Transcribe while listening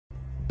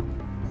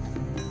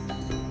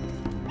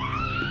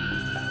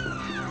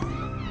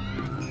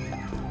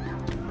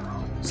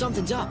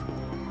Something's up.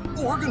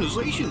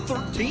 Organization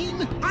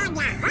 13?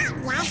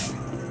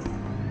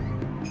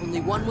 Only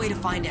one way to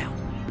find out.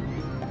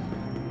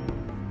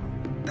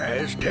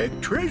 Aztec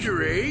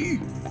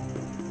treasury?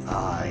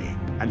 Aye,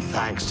 and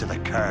thanks to the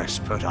curse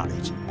put on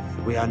it,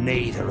 we are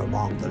neither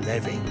among the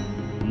living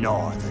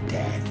nor the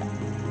dead.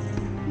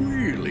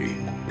 Really?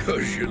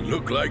 'Cause you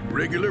look like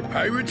regular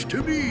pirates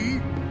to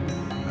me.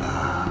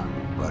 Ah,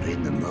 but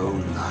in the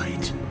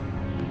moonlight.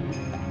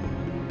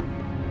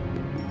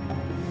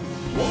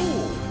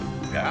 Whoa!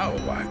 Now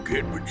I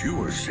get what you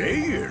were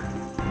saying.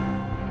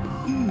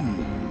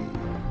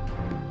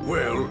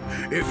 Well,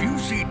 if you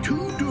see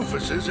two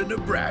doofuses and a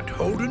brat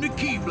holding a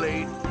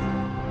keyblade,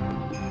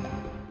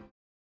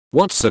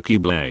 What's a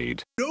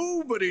keyblade?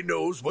 nobody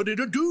knows what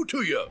it'll do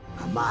to you.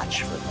 A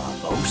match for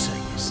Barbosa,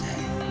 you say?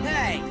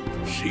 Hey!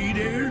 See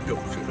there?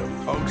 Those are the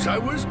punks I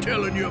was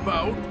telling you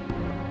about.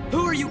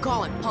 Who are you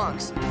calling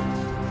punks?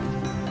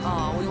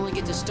 Oh, we only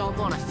get to stomp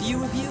on a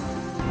few of you?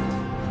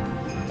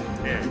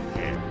 Yeah.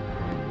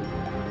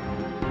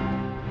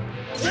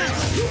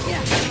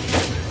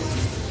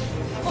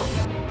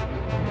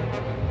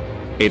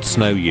 It's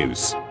no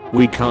use.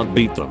 We can't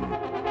beat them.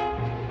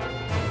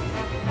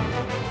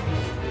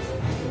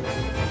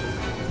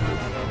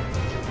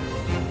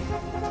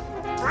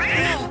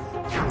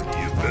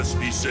 You best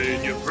be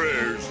saying your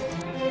prayers.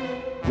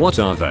 What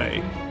are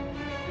they?